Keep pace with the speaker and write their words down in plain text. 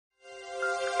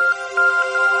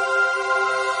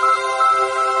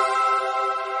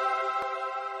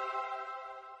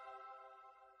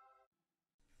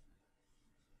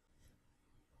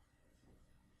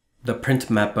The Print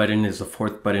Map button is the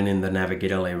fourth button in the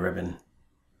NavigateLA ribbon.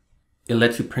 It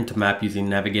lets you print a map using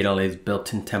NavigateLA's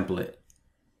built-in template.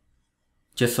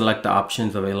 Just select the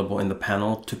options available in the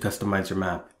panel to customize your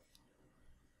map.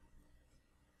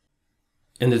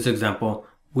 In this example,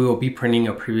 we will be printing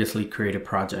a previously created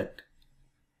project.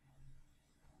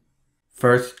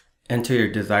 First, enter your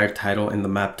desired title in the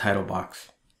map title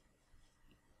box.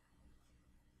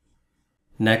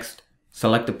 Next,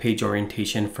 select the page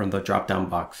orientation from the drop-down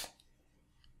box.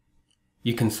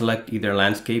 You can select either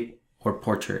landscape or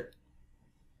portrait.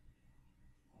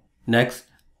 Next,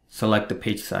 select the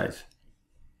page size.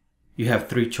 You have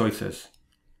three choices: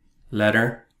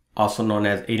 letter, also known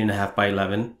as 8.5 by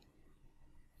 11,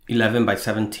 11 by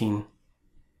 17,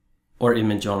 or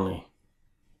image only.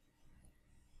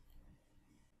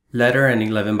 Letter and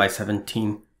 11 by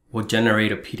 17 will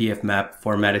generate a PDF map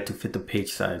formatted to fit the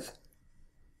page size.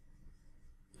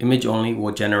 Image only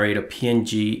will generate a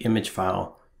PNG image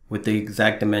file with the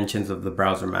exact dimensions of the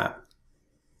browser map.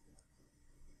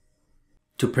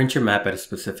 To print your map at a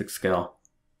specific scale,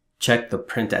 check the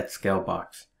Print at Scale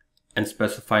box and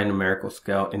specify a numerical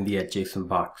scale in the adjacent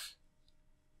box.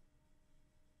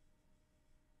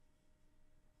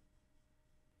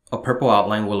 A purple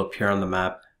outline will appear on the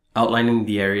map, outlining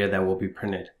the area that will be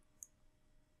printed.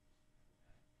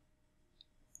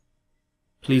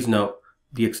 Please note,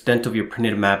 the extent of your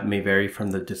printed map may vary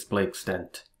from the display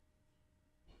extent.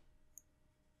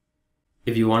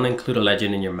 If you want to include a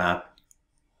legend in your map,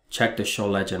 check the Show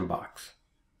Legend box.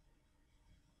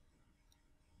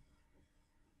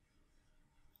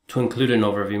 To include an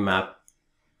overview map,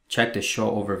 check the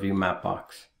Show Overview Map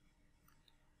box.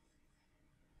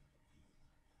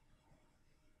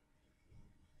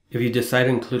 If you decide to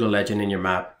include a legend in your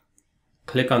map,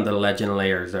 click on the Legend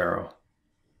Layers arrow.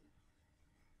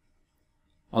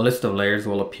 A list of layers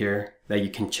will appear that you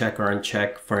can check or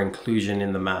uncheck for inclusion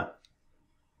in the map.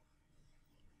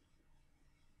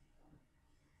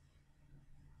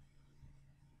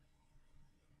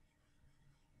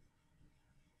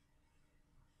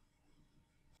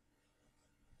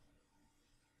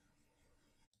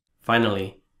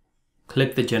 Finally,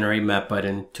 click the Generate Map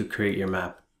button to create your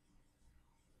map.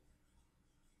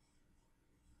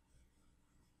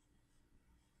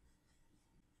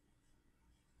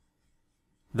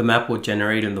 The map will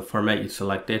generate in the format you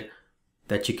selected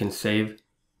that you can save,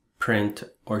 print,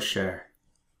 or share.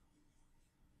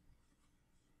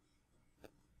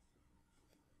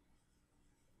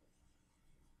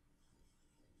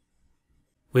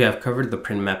 We have covered the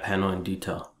Print Map panel in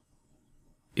detail.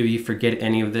 If you forget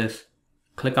any of this,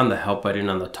 click on the Help button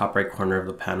on the top right corner of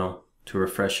the panel to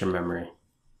refresh your memory.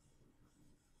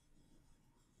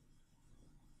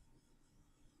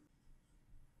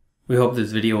 We hope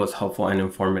this video was helpful and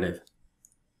informative.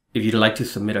 If you'd like to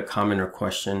submit a comment or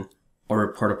question or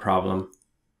report a problem,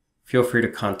 feel free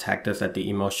to contact us at the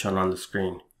email shown on the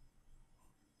screen: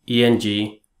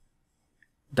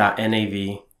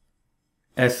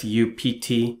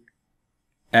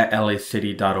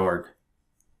 eng.navisupt@lacity.org.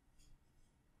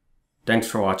 Thanks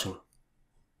for watching.